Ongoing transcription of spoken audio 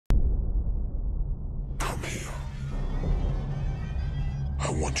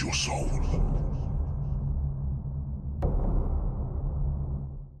I want your soul.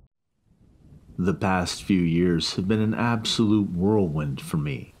 The past few years have been an absolute whirlwind for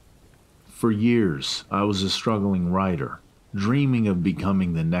me. For years, I was a struggling writer, dreaming of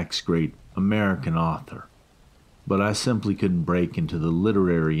becoming the next great American author, but I simply couldn't break into the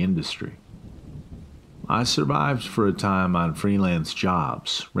literary industry. I survived for a time on freelance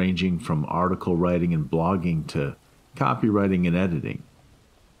jobs, ranging from article writing and blogging to copywriting and editing.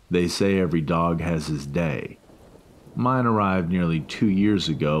 They say every dog has his day. Mine arrived nearly 2 years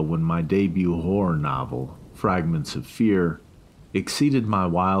ago when my debut horror novel, Fragments of Fear, exceeded my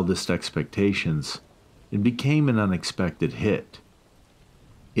wildest expectations and became an unexpected hit.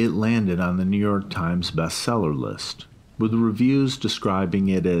 It landed on the New York Times bestseller list, with reviews describing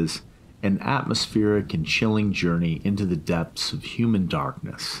it as an atmospheric and chilling journey into the depths of human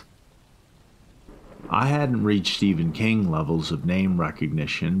darkness. I hadn't reached Stephen King levels of name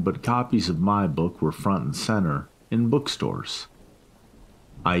recognition, but copies of my book were front and center in bookstores.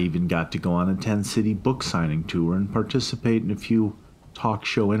 I even got to go on a 10-city book signing tour and participate in a few talk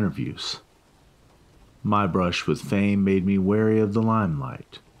show interviews. My brush with fame made me wary of the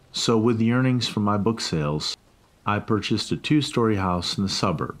limelight, so with the earnings from my book sales, I purchased a 2-story house in the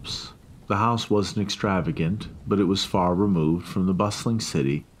suburbs. The house wasn't extravagant, but it was far removed from the bustling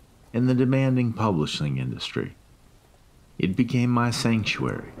city and the demanding publishing industry. It became my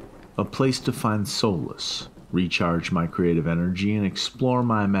sanctuary, a place to find solace, recharge my creative energy, and explore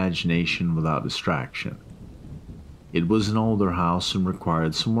my imagination without distraction. It was an older house and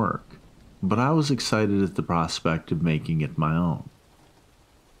required some work, but I was excited at the prospect of making it my own.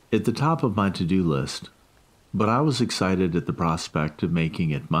 At the top of my to-do list,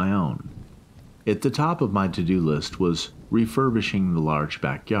 was refurbishing the large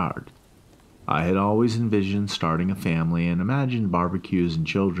backyard. I had always envisioned starting a family and imagined barbecues and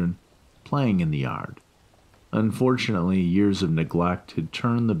children playing in the yard. Unfortunately, years of neglect had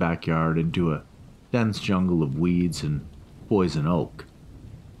turned the backyard into a dense jungle of weeds and poison oak.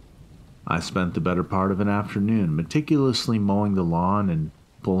 I spent the better part of an afternoon meticulously mowing the lawn and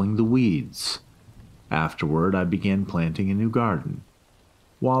pulling the weeds. Afterward, I began planting a new garden.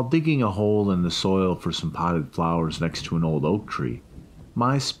 While digging a hole in the soil for some potted flowers next to an old oak tree,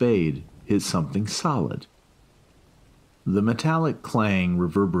 my spade hit something solid. The metallic clang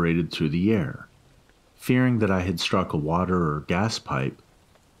reverberated through the air. Fearing that I had struck a water or gas pipe,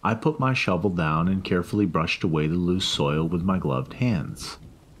 I put my shovel down and carefully brushed away the loose soil with my gloved hands.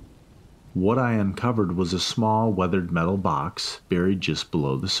 What I uncovered was a small weathered metal box buried just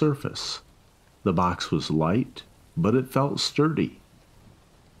below the surface. The box was light, but it felt sturdy.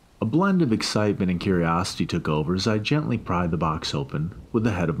 A blend of excitement and curiosity took over as I gently pried the box open with the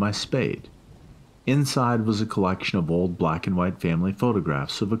head of my spade. Inside was a collection of old black and white family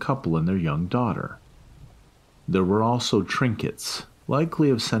photographs of a couple and their young daughter. There were also trinkets, likely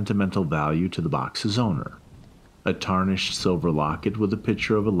of sentimental value to the box's owner. A tarnished silver locket with a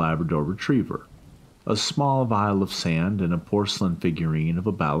picture of a Labrador retriever, a small vial of sand, and a porcelain figurine of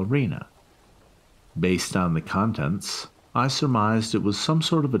a ballerina. Based on the contents, I surmised it was some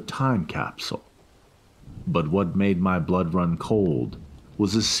sort of a time capsule. But what made my blood run cold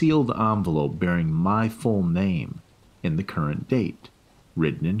was a sealed envelope bearing my full name and the current date,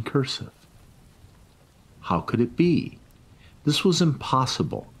 written in cursive. How could it be? This was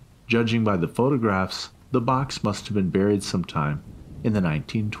impossible. Judging by the photographs, the box must have been buried sometime in the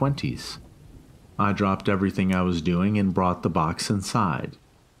 1920s. I dropped everything I was doing and brought the box inside.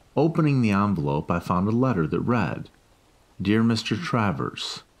 Opening the envelope, I found a letter that read, "Dear Mr.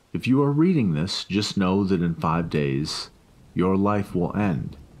 Travers, if you are reading this, just know that in 5 days, your life will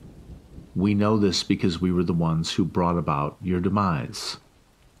end. We know this because we were the ones who brought about your demise.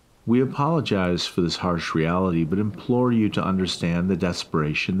 We apologize for this harsh reality, but implore you to understand the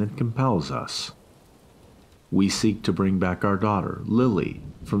desperation that compels us. We seek to bring back our daughter, Lily,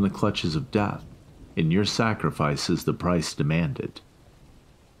 from the clutches of death, and your sacrifice is the price demanded.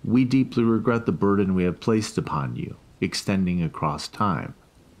 We deeply regret the burden we have placed upon you, extending across time.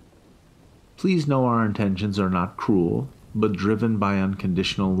 Please know our intentions are not cruel, but driven by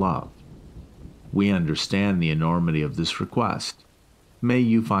unconditional love. We understand the enormity of this request. May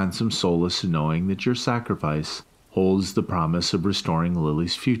you find some solace in knowing that your sacrifice holds the promise of restoring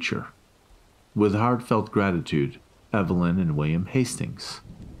Lily's future. With heartfelt gratitude, Evelyn and William Hastings.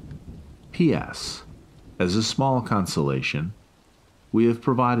 P.S. As a small consolation, we have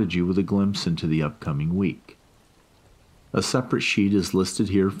provided you with a glimpse into the upcoming week. A separate sheet is listed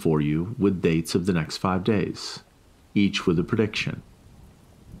here for you with dates of the next 5 days, each with a prediction.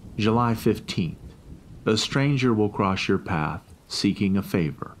 July 15th. A stranger will cross your path, seeking a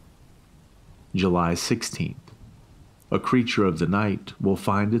favor. July 16th. A creature of the night will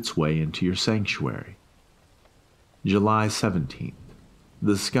find its way into your sanctuary. July 17th.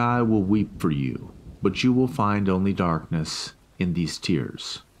 The sky will weep for you, but you will find only darkness in these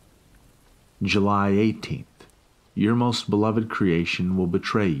tears. July 18th. Your most beloved creation will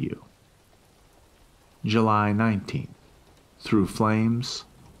betray you. July 19th. Through flames,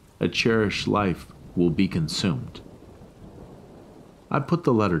 a cherished life will be consumed. I put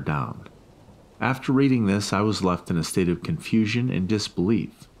the letter down. After reading this, I was left in a state of confusion and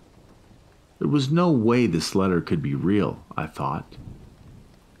disbelief. There was no way this letter could be real, I thought.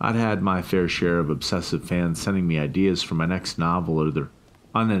 I'd had my fair share of obsessive fans sending me ideas for my next novel or their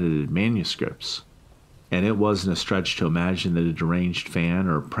unedited manuscripts, and it wasn't a stretch to imagine that a deranged fan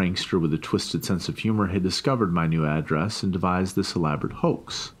or prankster with a twisted sense of humor had discovered my new address and devised this elaborate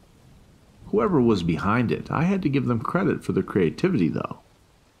hoax. Whoever was behind it, I had to give them credit for their creativity, though.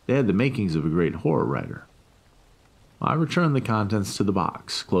 They had the makings of a great horror writer. I returned the contents to the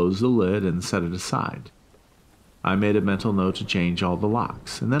box, closed the lid, and set it aside. I made a mental note to change all the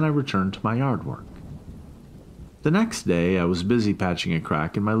locks, and then I returned to my yard work. The next day, I was busy patching a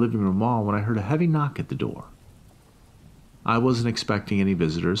crack in my living room wall when I heard a heavy knock at the door. I wasn't expecting any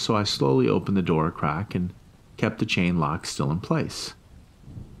visitors, so I slowly opened the door a crack and kept the chain lock still in place.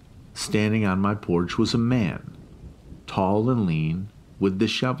 Standing on my porch was a man, tall and lean, with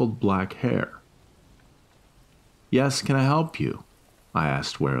disheveled black hair. "Yes, can I help you?" I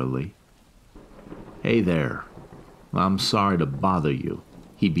asked warily. "Hey there. I'm sorry to bother you,"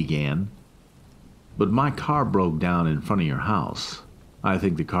 he began. "But my car broke down in front of your house. I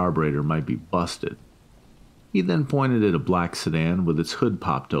think the carburetor might be busted." He then pointed at a black sedan with its hood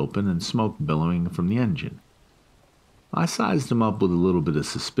popped open and smoke billowing from the engine. I sized him up with a little bit of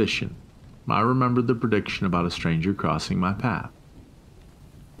suspicion. I remembered the prediction about a stranger crossing my path.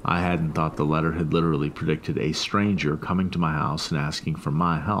 I hadn't thought the letter had literally predicted a stranger coming to my house and asking for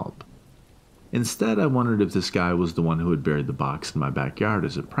my help. Instead, I wondered if this guy was the one who had buried the box in my backyard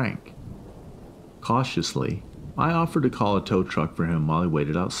as a prank. Cautiously, I offered to call a tow truck for him while he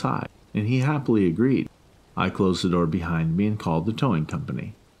waited outside, and he happily agreed. I closed the door behind me and called the towing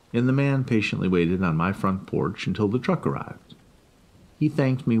company, and the man patiently waited on my front porch until the truck arrived. He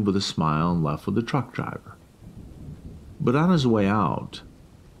thanked me with a smile and left with the truck driver. But on his way out,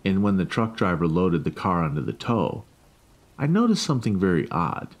 and when the truck driver loaded the car onto the tow, I noticed something very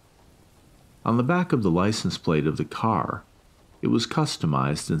odd. On the back of the license plate of the car, it was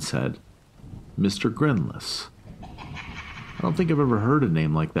customized and said, "Mr. Grinless." I don't think I've ever heard a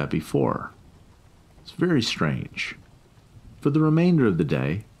name like that before. It's very strange. For the remainder of the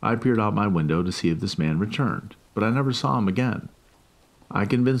day, I peered out my window to see if this man returned, but I never saw him again. I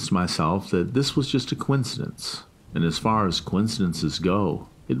convinced myself that this was just a coincidence, and as far as coincidences go,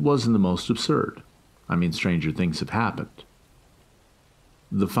 it wasn't the most absurd. I mean, stranger things have happened.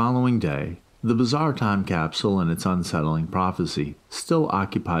 The following day, the bizarre time capsule and its unsettling prophecy still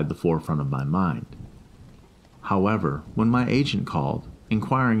occupied the forefront of my mind. However, when my agent called,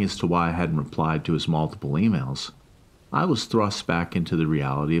 inquiring as to why I hadn't replied to his multiple emails, I was thrust back into the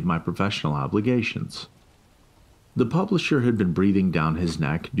reality of my professional obligations. The publisher had been breathing down his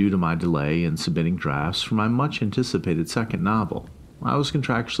neck due to my delay in submitting drafts for my much-anticipated second novel. I was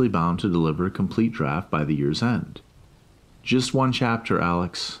contractually bound to deliver a complete draft by the year's end. "Just one chapter,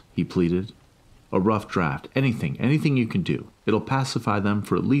 Alex," he pleaded. "A rough draft, anything you can do. It'll pacify them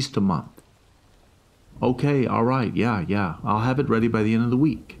for at least a month." "Okay, all right, yeah, I'll have it ready by the end of the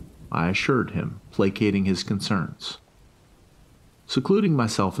week," I assured him, placating his concerns. Secluding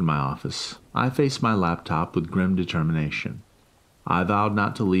myself in my office, I faced my laptop with grim determination. I vowed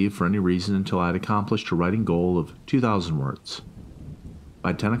not to leave for any reason until I had accomplished a writing goal of 2,000 words.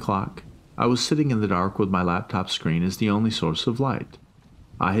 By 10 o'clock, I was sitting in the dark with my laptop screen as the only source of light.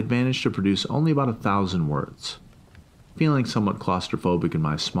 I had managed to produce only about 1,000 words. Feeling somewhat claustrophobic in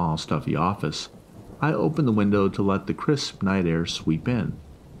my small, stuffy office, I opened the window to let the crisp night air sweep in,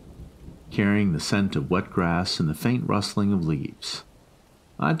 carrying the scent of wet grass and the faint rustling of leaves.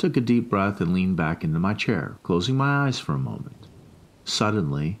 I took a deep breath and leaned back into my chair, closing my eyes for a moment.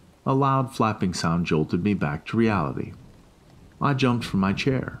 Suddenly, a loud flapping sound jolted me back to reality. I jumped from my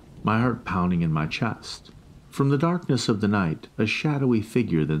chair, my heart pounding in my chest. From the darkness of the night, a shadowy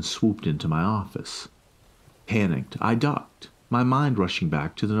figure then swooped into my office. Panicked, I ducked, my mind rushing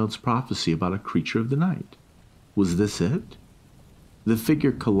back to the note's prophecy about a creature of the night. Was this it? The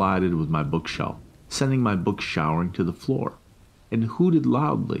figure collided with my bookshelf, sending my books showering to the floor, and hooted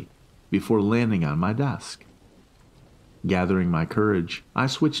loudly before landing on my desk. Gathering my courage, I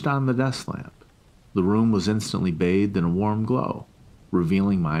switched on the desk lamp. The room was instantly bathed in a warm glow,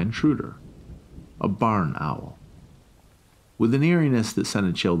 revealing my intruder, a barn owl. With an eeriness that sent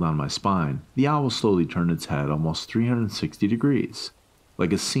a chill down my spine, the owl slowly turned its head almost 360 degrees,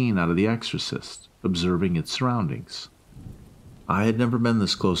 like a scene out of The Exorcist, observing its surroundings. I had never been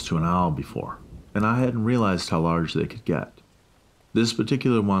this close to an owl before, and I hadn't realized how large they could get. This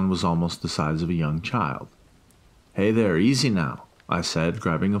particular one was almost the size of a young child. "Hey there, easy now," I said,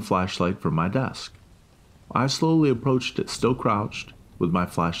 grabbing a flashlight from my desk. I slowly approached it, still crouched, with my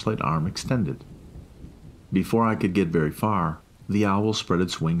flashlight arm extended. Before I could get very far, the owl spread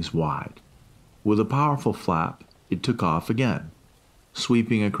its wings wide. With a powerful flap, it took off again,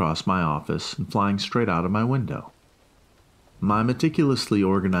 sweeping across my office and flying straight out of my window. My meticulously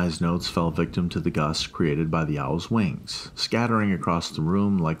organized notes fell victim to the gusts created by the owl's wings, scattering across the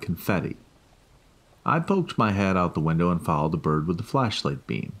room like confetti. I poked my head out the window and followed the bird with the flashlight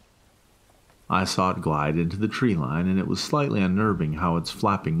beam. I saw it glide into the tree line, and it was slightly unnerving how its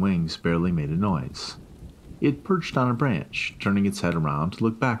flapping wings barely made a noise. It perched on a branch, turning its head around to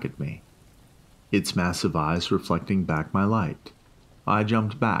look back at me, its massive eyes reflecting back my light. I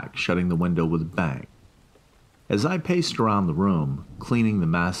jumped back, shutting the window with a bang. As I paced around the room, cleaning the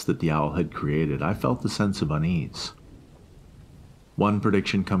mess that the owl had created, I felt a sense of unease. One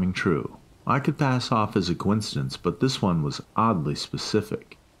prediction coming true. I could pass off as a coincidence, but this one was oddly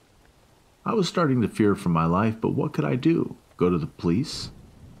specific. I was starting to fear for my life, but what could I do? Go to the police?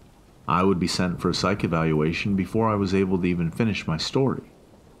 I would be sent for a psych evaluation before I was able to even finish my story.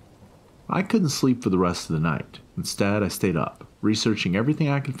 I couldn't sleep for the rest of the night. Instead, I stayed up, researching everything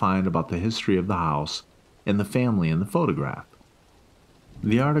I could find about the history of the house and the family in the photograph.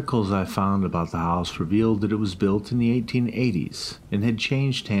 The articles I found about the house revealed that it was built in the 1880s and had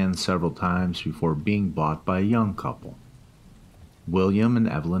changed hands several times before being bought by a young couple, William and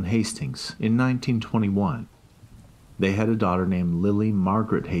Evelyn Hastings, in 1921. They had a daughter named Lily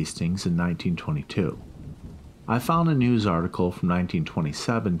Margaret Hastings in 1922. I found a news article from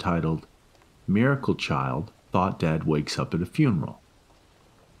 1927 titled, "Miracle Child Thought Dead Wakes Up at a Funeral."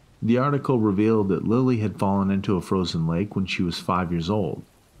 The article revealed that Lily had fallen into a frozen lake when she was 5 years old.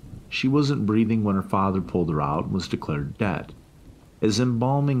 She wasn't breathing when her father pulled her out and was declared dead. As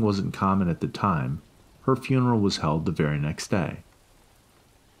embalming wasn't common at the time, her funeral was held the very next day.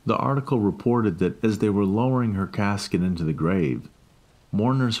 The article reported that as they were lowering her casket into the grave,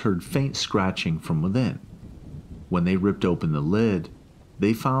 mourners heard faint scratching from within. When they ripped open the lid,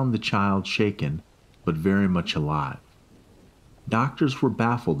 they found the child shaken, but very much alive. Doctors were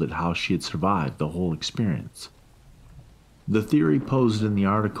baffled at how she had survived the whole experience. The theory posed in the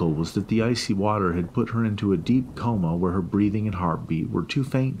article was that the icy water had put her into a deep coma where her breathing and heartbeat were too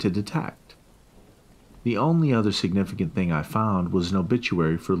faint to detect. The only other significant thing I found was an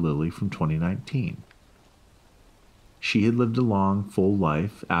obituary for Lily from 2019. She had lived a long, full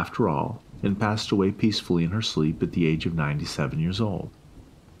life, after all, and passed away peacefully in her sleep at the age of 97 years old.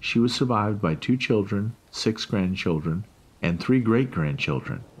 She was survived by 2 children, 6 grandchildren, and 3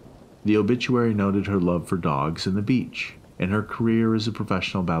 great-grandchildren. The obituary noted her love for dogs and the beach, and her career as a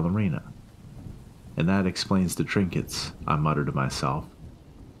professional ballerina. And that explains the trinkets, I muttered to myself.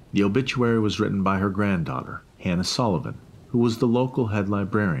 The obituary was written by her granddaughter, Hannah Sullivan, who was the local head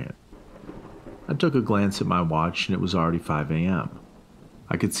librarian. I took a glance at my watch, and it was already 5 a.m.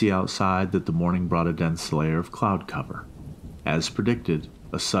 I could see outside that the morning brought a dense layer of cloud cover. As predicted,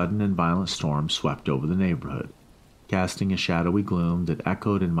 a sudden and violent storm swept over the neighborhood, casting a shadowy gloom that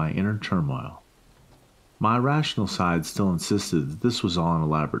echoed in my inner turmoil. My rational side still insisted that this was all an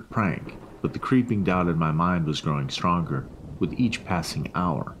elaborate prank, but the creeping doubt in my mind was growing stronger with each passing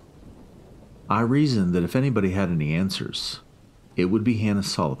hour. I reasoned that if anybody had any answers, it would be Hannah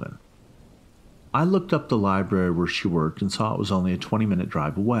Sullivan. I looked up the library where she worked and saw it was only a 20-minute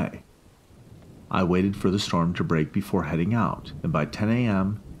drive away. I waited for the storm to break before heading out, and by 10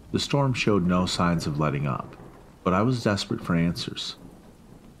 a.m., the storm showed no signs of letting up, but I was desperate for answers.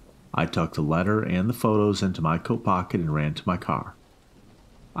 I tucked the letter and the photos into my coat pocket and ran to my car.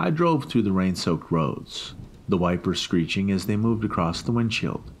 I drove through the rain-soaked roads, the wipers screeching as they moved across the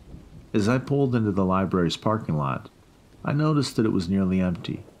windshield. As I pulled into the library's parking lot, I noticed that it was nearly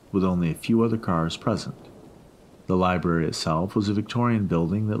empty, with only a few other cars present. The library itself was a Victorian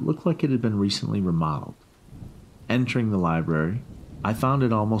building that looked like it had been recently remodeled. Entering the library, I found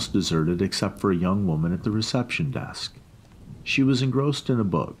it almost deserted except for a young woman at the reception desk. She was engrossed in a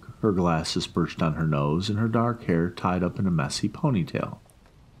book, her glasses perched on her nose and her dark hair tied up in a messy ponytail.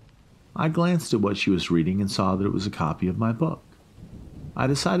 I glanced at what she was reading and saw that it was a copy of my book. I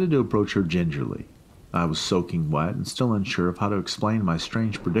decided to approach her gingerly. I was soaking wet and still unsure of how to explain my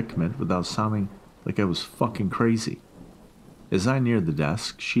strange predicament without sounding like I was fucking crazy. As I neared the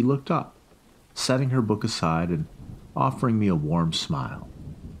desk, she looked up, setting her book aside and offering me a warm smile.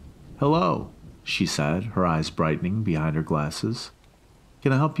 "Hello," she said, her eyes brightening behind her glasses.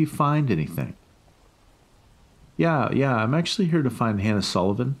 "Can I help you find anything?" Yeah, I'm actually here to find Hannah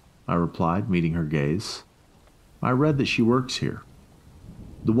Sullivan," I replied, meeting her gaze. "I read that she works here."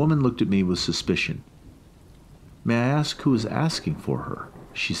 The woman looked at me with suspicion. "May I ask who is asking for her?"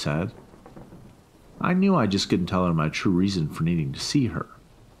 she said. I knew I just couldn't tell her my true reason for needing to see her.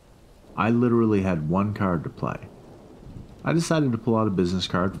 I literally had one card to play. I decided to pull out a business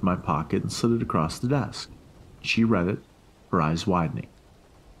card from my pocket and slid it across the desk. She read it, her eyes widening.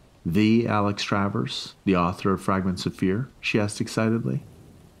 "The Alex Travers, the author of Fragments of Fear?" she asked excitedly.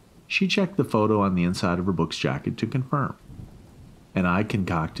 She checked the photo on the inside of her book's jacket to confirm. And I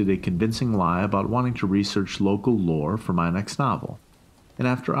concocted a convincing lie about wanting to research local lore for my next novel. And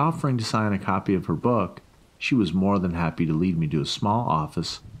after offering to sign a copy of her book, she was more than happy to lead me to a small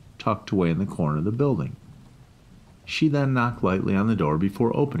office tucked away in the corner of the building. She then knocked lightly on the door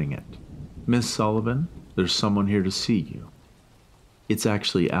before opening it. "Miss Sullivan, there's someone here to see you." "It's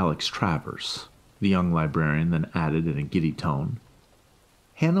actually Alex Travers," the young librarian then added in a giddy tone.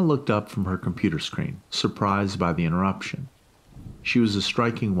 Hannah looked up from her computer screen, surprised by the interruption. She was a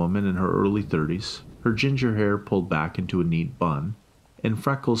striking woman in her early 30s, her ginger hair pulled back into a neat bun, and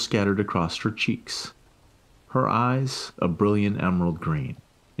freckles scattered across her cheeks. Her eyes a brilliant emerald green,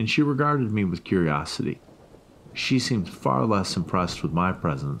 and she regarded me with curiosity. She seemed far less impressed with my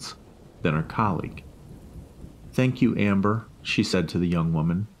presence than her colleague. "Thank you, Amber," she said to the young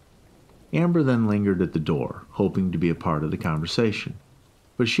woman. Amber then lingered at the door, hoping to be a part of the conversation,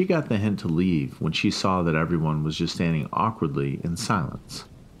 but she got the hint to leave when she saw that everyone was just standing awkwardly in silence.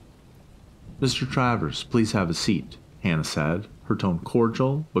 "Mr. Travers, please have a seat," Hannah said, her tone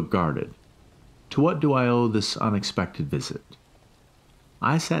cordial but guarded. "To what do I owe this unexpected visit?"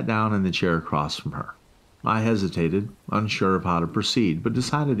 I sat down in the chair across from her. I hesitated, unsure of how to proceed, but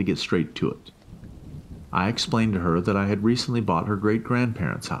decided to get straight to it. I explained to her that I had recently bought her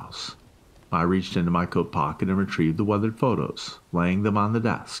great-grandparents' house. I reached into my coat pocket and retrieved the weathered photos, laying them on the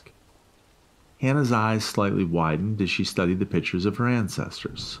desk. Hannah's eyes slightly widened as she studied the pictures of her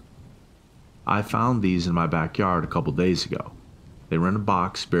ancestors. "I found these in my backyard a couple days ago. They were in a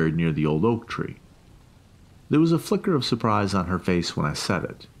box buried near the old oak tree." There was a flicker of surprise on her face when I said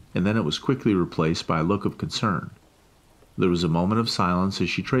it, and then it was quickly replaced by a look of concern. There was a moment of silence as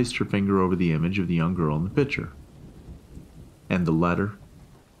she traced her finger over the image of the young girl in the picture. "And the letter?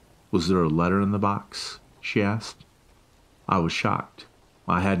 Was there a letter in the box?" she asked. I was shocked.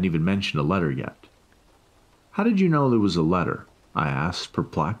 I hadn't even mentioned a letter yet. "How did you know there was a letter?" I asked,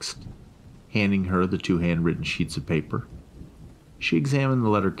 perplexed, handing her the two handwritten sheets of paper. She examined the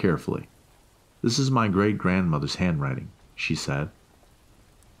letter carefully. "This is my great-grandmother's handwriting," she said.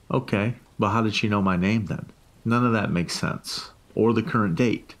 "Okay, but how did she know my name then? None of that makes sense. Or the current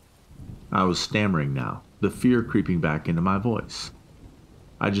date." I was stammering now, the fear creeping back into my voice.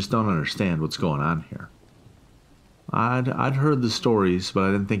 "I just don't understand what's going on here." I'd heard the stories, but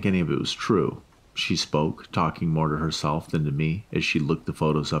I didn't think any of it was true," she spoke, talking more to herself than to me as she looked the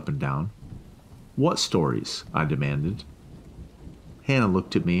photos up and down. "What stories?" I demanded. Hannah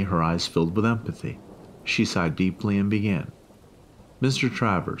looked at me, her eyes filled with empathy. She sighed deeply and began. "Mr.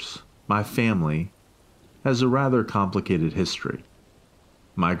 Travers, my family has a rather complicated history.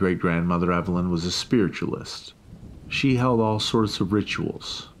 My great-grandmother Evelyn was a spiritualist. She held all sorts of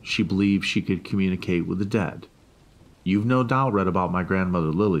rituals. She believed she could communicate with the dead. You've no doubt read about my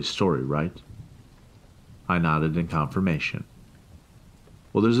grandmother Lily's story, right?" I nodded in confirmation.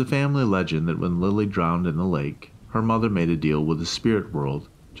 "Well, there's a family legend that when Lily drowned in the lake, her mother made a deal with the spirit world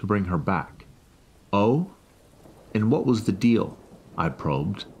to bring her back." "Oh? And what was the deal?" I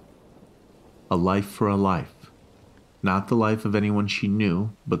probed. "A life for a life. Not the life of anyone she knew,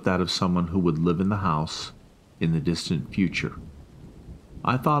 but that of someone who would live in the house in the distant future."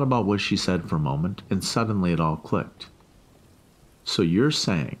 I thought about what she said for a moment, and suddenly it all clicked. "So you're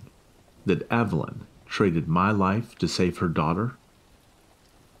saying that Evelyn traded my life to save her daughter?"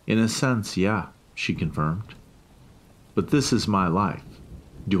 "In a sense, yeah," she confirmed. "But this is my life.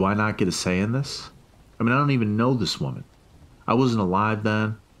 Do I not get a say in this? I mean, I don't even know this woman. I wasn't alive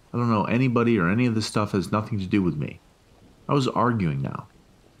then. I don't know anybody, or any of this stuff has nothing to do with me." I was arguing now.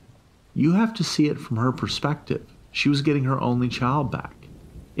 "You have to see it from her perspective. She was getting her only child back,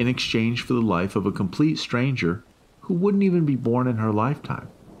 in exchange for the life of a complete stranger who wouldn't even be born in her lifetime.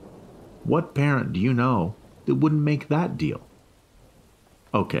 What parent do you know that wouldn't make that deal?"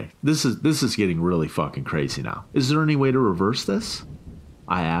 Okay, this is getting really fucking crazy now. Is there any way to reverse this?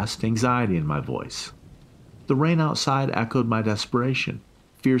 I asked, anxiety in my voice. The rain outside echoed my desperation,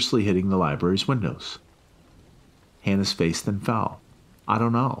 fiercely hitting the library's windows. Hannah's face then fell. I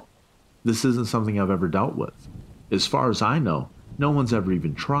don't know. This isn't something I've ever dealt with. As far as I know, no one's ever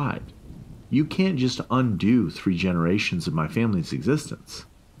even tried. You can't just undo 3 generations of my family's existence.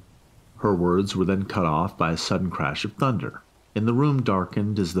 Her words were then cut off by a sudden crash of thunder, and the room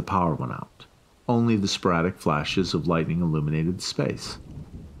darkened as the power went out. Only the sporadic flashes of lightning illuminated the space.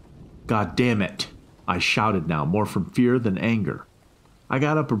 God damn it! I shouted now, more from fear than anger. I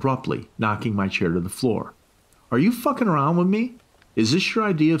got up abruptly, knocking my chair to the floor. Are you fucking around with me? Is this your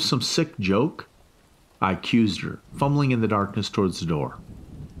idea of some sick joke? I accused her, fumbling in the darkness towards the door.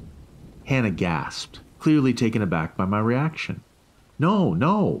 Hannah gasped, clearly taken aback by my reaction. No,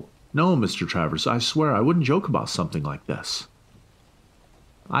 Mr. Travers, I swear I wouldn't joke about something like this.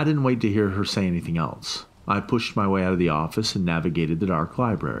 I didn't wait to hear her say anything else. I pushed my way out of the office and navigated the dark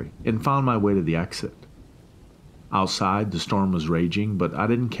library, and found my way to the exit. Outside, the storm was raging, but I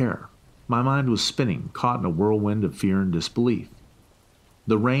didn't care. My mind was spinning, caught in a whirlwind of fear and disbelief.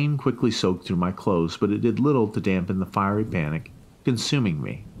 The rain quickly soaked through my clothes, but it did little to dampen the fiery panic consuming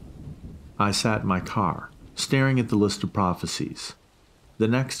me. I sat in my car, staring at the list of prophecies. The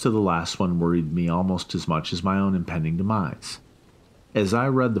next to the last one worried me almost as much as my own impending demise. As I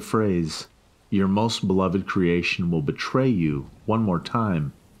read the phrase, "Your most beloved creation will betray you," one more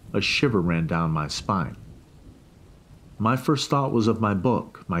time, a shiver ran down my spine. My first thought was of my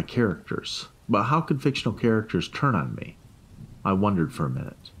book, my characters, but how could fictional characters turn on me? I wondered for a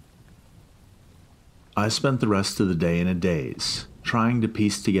minute. I spent the rest of the day in a daze, trying to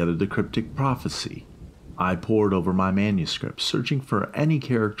piece together the cryptic prophecy. I pored over my manuscript, searching for any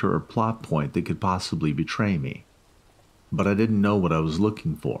character or plot point that could possibly betray me. But I didn't know what I was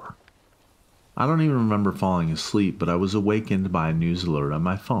looking for. I don't even remember falling asleep, but I was awakened by a news alert on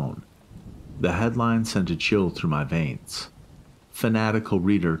my phone. The headline sent a chill through my veins. Fanatical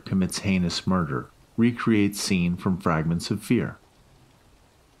reader commits heinous murder, recreates scene from fragments of fear.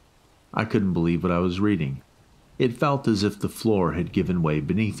 I couldn't believe what I was reading. It felt as if the floor had given way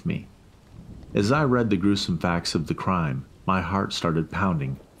beneath me. As I read the gruesome facts of the crime, my heart started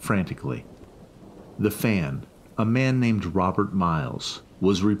pounding frantically. The fan, a man named Robert Miles,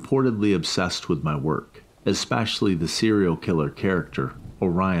 was reportedly obsessed with my work, especially the serial killer character,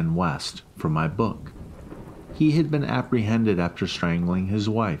 Orion West, from my book. He had been apprehended after strangling his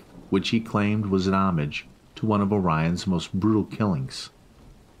wife, which he claimed was an homage to one of Orion's most brutal killings.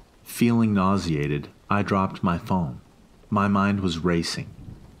 Feeling nauseated, I dropped my phone. My mind was racing.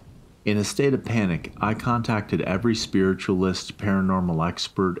 In a state of panic, I contacted every spiritualist, paranormal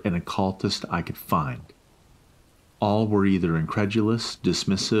expert, and occultist I could find. All were either incredulous,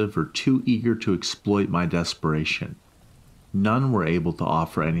 dismissive, or too eager to exploit my desperation. None were able to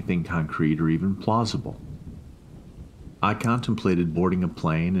offer anything concrete or even plausible. I contemplated boarding a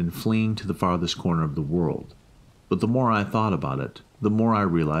plane and fleeing to the farthest corner of the world, but the more I thought about it, the more I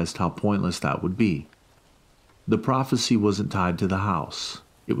realized how pointless that would be. The prophecy wasn't tied to the house,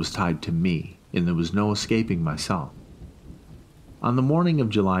 it was tied to me, and there was no escaping myself. On the morning of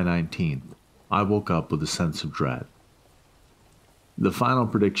July 19th, I woke up with a sense of dread. The final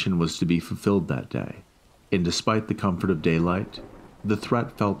prediction was to be fulfilled that day, and despite the comfort of daylight, the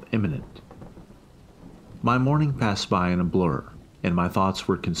threat felt imminent. My morning passed by in a blur, and my thoughts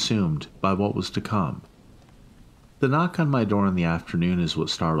were consumed by what was to come. The knock on my door in the afternoon is what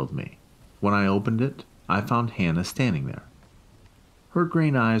startled me. When I opened it, I found Hannah standing there. Her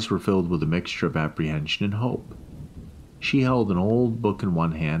green eyes were filled with a mixture of apprehension and hope. She held an old book in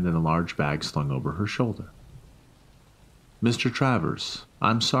one hand and a large bag slung over her shoulder. "Mr. Travers,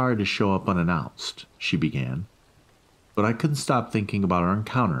 I'm sorry to show up unannounced," she began, "but I couldn't stop thinking about our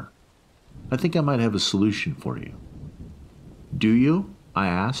encounter. I think I might have a solution for you." "Do you?" I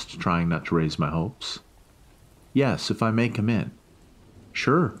asked, trying not to raise my hopes. "Yes, if I may come in."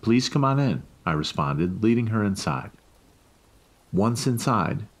 "Sure, please come on in," I responded, leading her inside. Once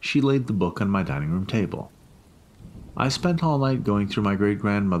inside, she laid the book on my dining room table. I spent all night going through my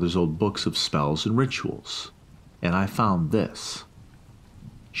great-grandmother's old books of spells and rituals, and I found this.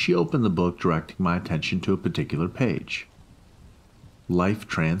 She opened the book, directing my attention to a particular page. "Life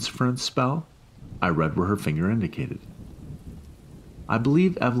transference spell?" I read where her finger indicated. "I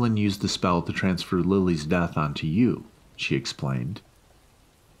believe Evelyn used the spell to transfer Lily's death onto you," she explained.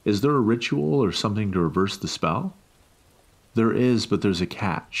 "Is there a ritual or something to reverse the spell?" "There is, but there's a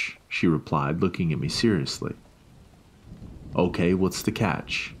catch," she replied, looking at me seriously. "Okay, what's the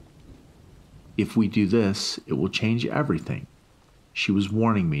catch?" "If we do this, it will change everything." She was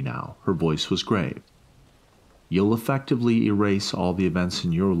warning me now. Her voice was grave. You'll effectively erase all the events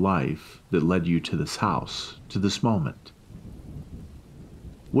in your life that led you to this house, to this moment.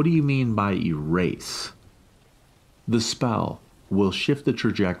 What do you mean by erase? The spell will shift the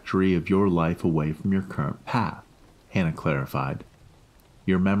trajectory of your life away from your current path, Hannah clarified.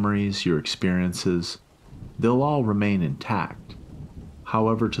 Your memories, your experiences, they'll all remain intact.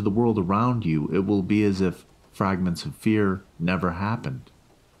 However, to the world around you, it will be as if fragments of fear never happened.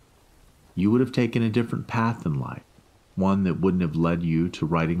 You would have taken a different path in life, one that wouldn't have led you to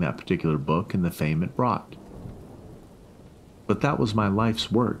writing that particular book and the fame it brought. But that was my life's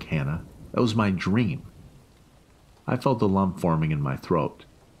work, Hannah. That was my dream. I felt a lump forming in my throat.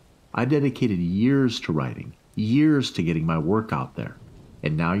 I dedicated years to writing, years to getting my work out there,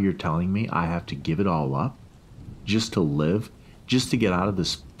 and now you're telling me I have to give it all up? Just to live? Just to get out of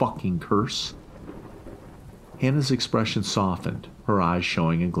this fucking curse? Hannah's expression softened, her eyes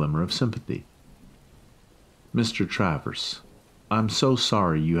showing a glimmer of sympathy. Mr. Travers, I'm so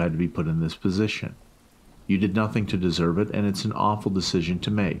sorry you had to be put in this position. You did nothing to deserve it, and it's an awful decision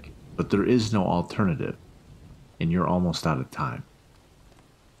to make, but there is no alternative, and you're almost out of time.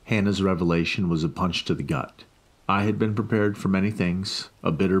 Hannah's revelation was a punch to the gut. I had been prepared for many things,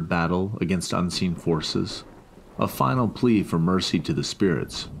 a bitter battle against unseen forces, a final plea for mercy to the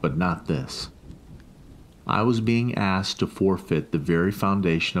spirits, but not this. I was being asked to forfeit the very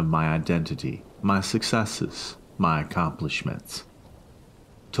foundation of my identity, my successes, my accomplishments.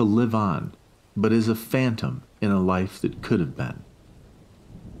 To live on, but as a phantom in a life that could have been.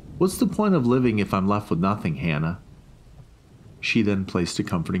 What's the point of living if I'm left with nothing, Hannah? She then placed a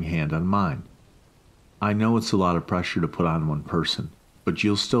comforting hand on mine. I know it's a lot of pressure to put on one person, but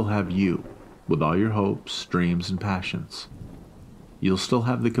you'll still have you, with all your hopes, dreams, and passions. You'll still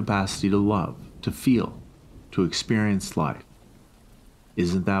have the capacity to love, to feel, to experience life.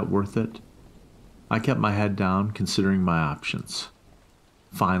 Isn't that worth it? I kept my head down, considering my options.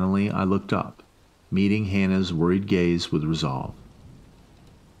 Finally, I looked up, meeting Hannah's worried gaze with resolve.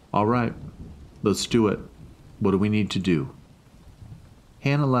 All right, let's do it. What do we need to do?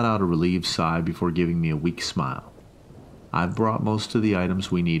 Hannah let out a relieved sigh before giving me a weak smile. I've brought most of the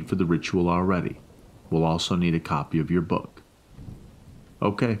items we need for the ritual already. We'll also need a copy of your book.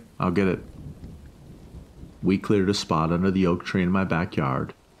 Okay, I'll get it. We cleared a spot under the oak tree in my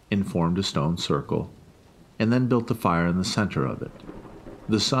backyard and formed a stone circle, and then built a fire in the center of it.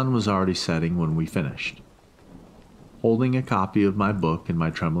 The sun was already setting when we finished. Holding a copy of my book in my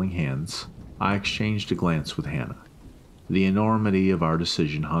trembling hands, I exchanged a glance with Hannah. The enormity of our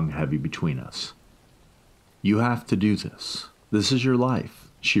decision hung heavy between us. You have to do this. This is your life,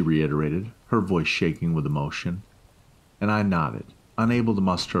 she reiterated, her voice shaking with emotion. And I nodded, unable to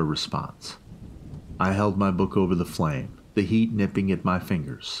muster a response. I held my book over the flame, the heat nipping at my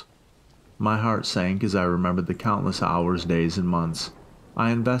fingers. My heart sank as I remembered the countless hours, days, and months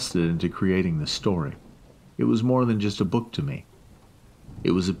I invested into creating this story. It was more than just a book to me.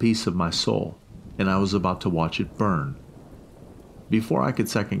 It was a piece of my soul, and I was about to watch it burn. Before I could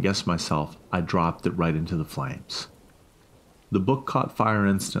second-guess myself, I dropped it right into the flames. The book caught fire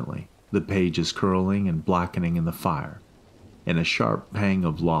instantly, the pages curling and blackening in the fire, and a sharp pang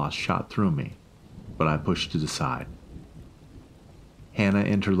of loss shot through me, but I pushed it aside. Hannah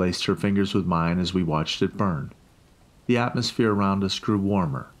interlaced her fingers with mine as we watched it burn. The atmosphere around us grew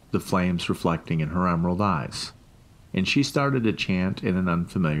warmer, the flames reflecting in her emerald eyes, and she started to chant in an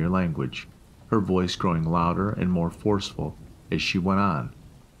unfamiliar language, her voice growing louder and more forceful as she went on.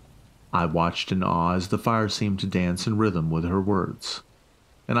 I watched in awe as the fire seemed to dance in rhythm with her words,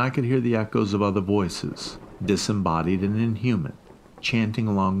 and I could hear the echoes of other voices, disembodied and inhuman, chanting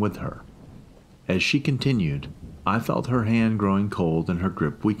along with her. As she continued, I felt her hand growing cold and her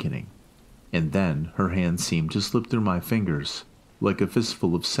grip weakening, and then her hand seemed to slip through my fingers like a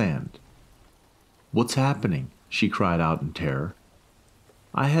fistful of sand. "What's happening?" she cried out in terror.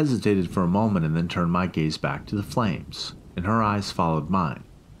 I hesitated for a moment and then turned my gaze back to the flames, and her eyes followed mine.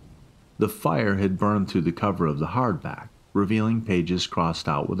 The fire had burned through the cover of the hardback, revealing pages crossed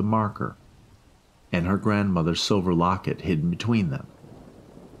out with a marker, and her grandmother's silver locket hidden between them.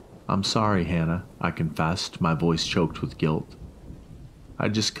 "I'm sorry, Hannah," I confessed, my voice choked with guilt. "I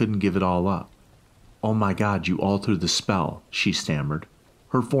just couldn't give it all up." "Oh my God, you altered the spell," she stammered,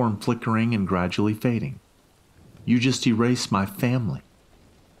 her form flickering and gradually fading. "You just erased my family."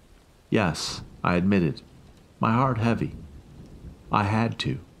 "Yes," I admitted, my heart heavy. "I had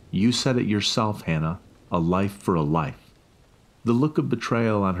to. You said it yourself, Hannah, a life for a life." The look of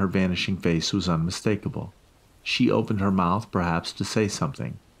betrayal on her vanishing face was unmistakable. She opened her mouth perhaps to say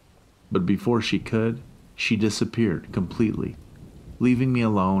something, but before she could, she disappeared completely, leaving me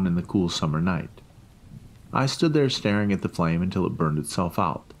alone in the cool summer night. I stood there staring at the flame until it burned itself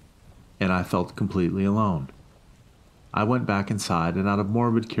out, and I felt completely alone. I went back inside, and out of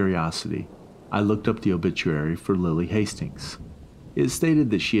morbid curiosity, I looked up the obituary for Lily Hastings. It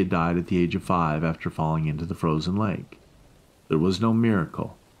stated that she had died at the age of 5 after falling into the frozen lake. There was no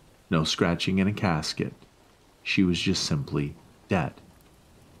miracle, no scratching in a casket. She was just simply dead.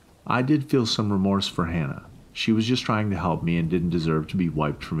 I did feel some remorse for Hannah. She was just trying to help me and didn't deserve to be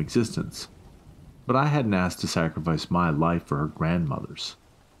wiped from existence. But I hadn't asked to sacrifice my life for her grandmother's.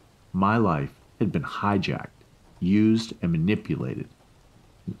 My life had been hijacked, used, and manipulated,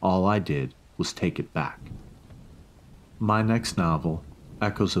 and all I did was take it back. My next novel,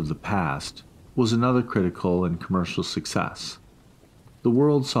 Echoes of the Past, was another critical and commercial success. The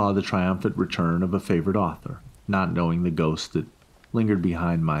world saw the triumphant return of a favorite author, not knowing the ghost that lingered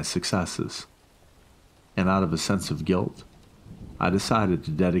behind my successes. And out of a sense of guilt, I decided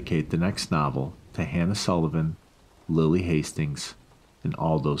to dedicate the next novel to Hannah Sullivan, Lily Hastings, and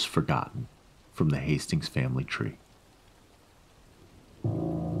all those forgotten from the Hastings family tree.